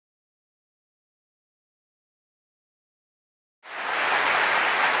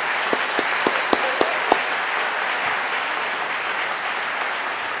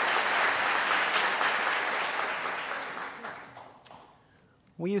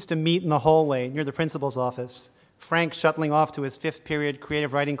We used to meet in the hallway near the principal's office, Frank shuttling off to his fifth period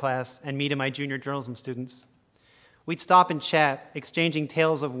creative writing class and me to my junior journalism students. We'd stop and chat, exchanging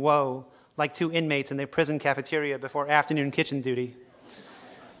tales of woe like two inmates in their prison cafeteria before afternoon kitchen duty.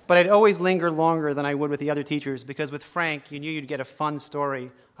 But I'd always linger longer than I would with the other teachers because with Frank, you knew you'd get a fun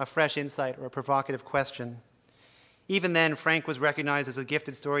story, a fresh insight, or a provocative question. Even then, Frank was recognized as a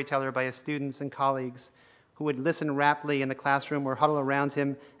gifted storyteller by his students and colleagues who would listen raptly in the classroom or huddle around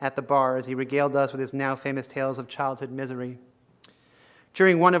him at the bar as he regaled us with his now famous tales of childhood misery.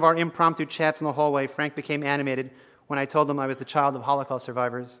 During one of our impromptu chats in the hallway, Frank became animated when I told him I was the child of Holocaust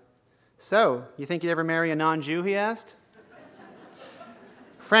survivors. "So, you think you'd ever marry a non-Jew?" he asked.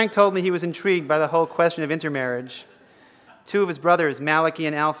 Frank told me he was intrigued by the whole question of intermarriage. Two of his brothers, Malachi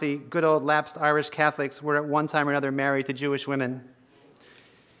and Alfie, good old lapsed Irish Catholics, were at one time or another married to Jewish women.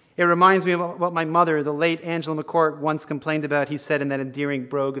 It reminds me of what my mother, the late Angela McCourt, once complained about, he said in that endearing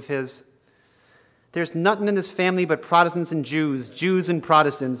brogue of his. "There's nothing in this family but Protestants and Jews, Jews and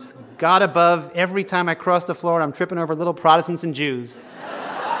Protestants. God above, every time I cross the floor, I'm tripping over little Protestants and Jews."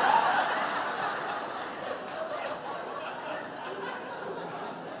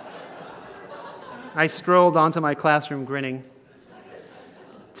 I strolled onto my classroom grinning.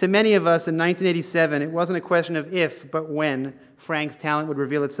 To many of us in 1987, it wasn't a question of if, but when Frank's talent would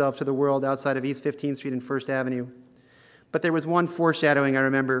reveal itself to the world outside of East 15th Street and First Avenue. But there was one foreshadowing I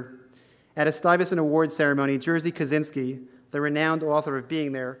remember. At a Stuyvesant Awards ceremony, Jerzy Kosinski, the renowned author of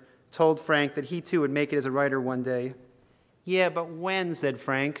Being There, told Frank that he too would make it as a writer one day. "Yeah, but when?" said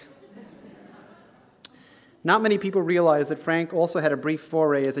Frank. Not many people realize that Frank also had a brief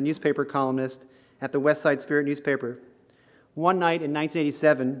foray as a newspaper columnist at the West Side Spirit newspaper. One night in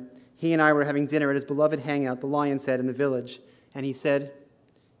 1987, he and I were having dinner at his beloved hangout, the Lion's Head in the Village, and he said,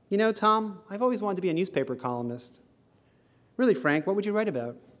 "You know, Tom, I've always wanted to be a newspaper columnist." "Really, Frank, what would you write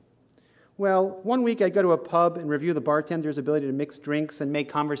about?" "Well, one week I'd go to a pub and review the bartender's ability to mix drinks and make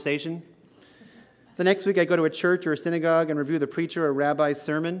conversation. The next week I'd go to a church or a synagogue and review the preacher or rabbi's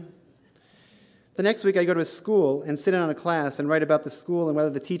sermon. The next week I'd go to a school and sit in on a class and write about the school and whether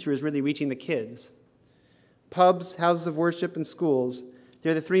the teacher is really reaching the kids. Pubs, houses of worship, and schools,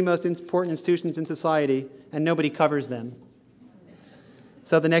 they're the three most important institutions in society, and nobody covers them."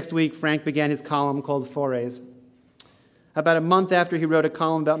 So the next week, Frank began his column called Forays. About a month after he wrote a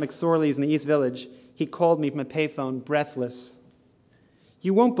column about McSorley's in the East Village, he called me from a payphone, breathless.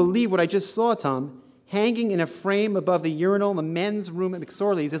 "You won't believe what I just saw, Tom. Hanging in a frame above the urinal in the men's room at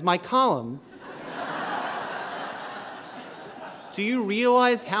McSorley's is my column." "Do you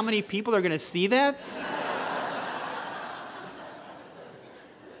realize how many people are going to see that?"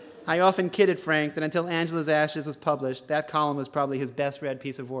 I often kidded Frank that until Angela's Ashes was published, that column was probably his best-read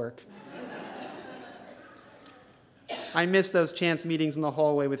piece of work. I miss those chance meetings in the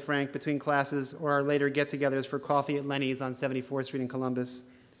hallway with Frank between classes or our later get-togethers for coffee at Lenny's on 74th Street in Columbus.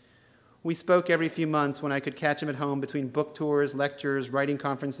 We spoke every few months when I could catch him at home between book tours, lectures, writing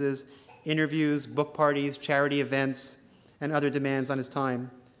conferences, interviews, book parties, charity events, and other demands on his time.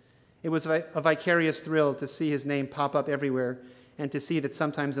 It was a vicarious thrill to see his name pop up everywhere and to see that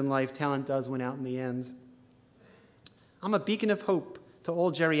sometimes in life talent does win out in the end. "I'm a beacon of hope to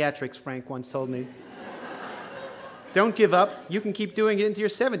all geriatrics," Frank once told me. "Don't give up. You can keep doing it into your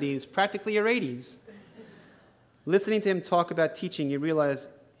 70s, practically your 80s. Listening to him talk about teaching, you realize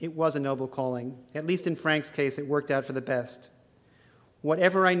it was a noble calling. At least in Frank's case, it worked out for the best.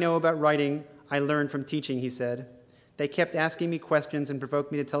 "Whatever I know about writing, I learned from teaching," he said. "They kept asking me questions and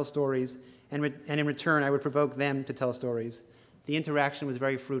provoked me to tell stories, and in return, I would provoke them to tell stories. The interaction was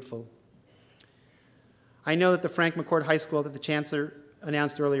very fruitful." I know that the Frank McCourt High School that the Chancellor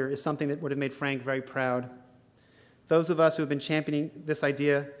announced earlier is something that would have made Frank very proud. Those of us who have been championing this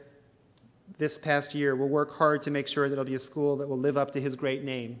idea this past year will work hard to make sure that it'll be a school that will live up to his great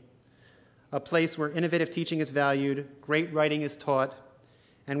name. A place where innovative teaching is valued, great writing is taught,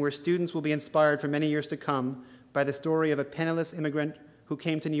 and where students will be inspired for many years to come by the story of a penniless immigrant who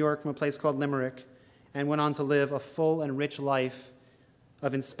came to New York from a place called Limerick and went on to live a full and rich life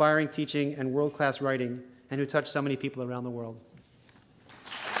of inspiring teaching and world-class writing, and who touched so many people around the world.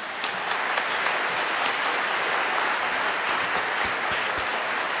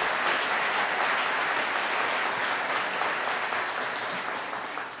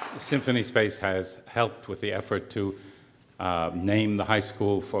 Symphony Space has helped with the effort to name the high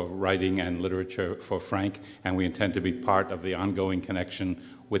school for writing and literature for Frank, and we intend to be part of the ongoing connection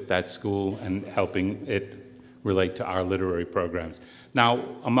with that school and helping it relate to our literary programs. Now,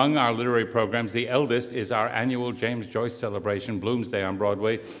 among our literary programs, the eldest is our annual James Joyce celebration, Bloomsday on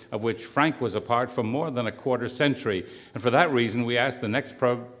Broadway, of which Frank was a part for more than a quarter century. And for that reason, we asked the next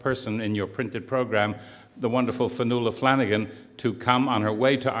person in your printed program, the wonderful Fionnuala Flanagan, to come on her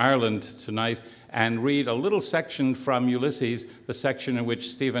way to Ireland tonight and read a little section from Ulysses, the section in which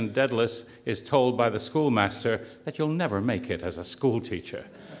Stephen Dedalus is told by the schoolmaster that you'll never make it as a school teacher.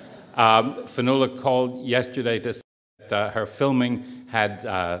 Fionnuala called yesterday to say that her filming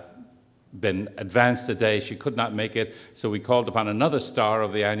had been advanced today. She could not make it, so we called upon another star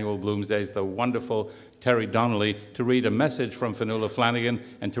of the annual Bloomsdays, the wonderful Terry Donnelly, to read a message from Fionnuala Flanagan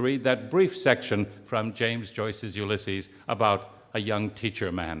and to read that brief section from James Joyce's Ulysses about a young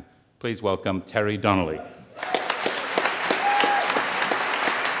teacher man. Please welcome Terry Donnelly.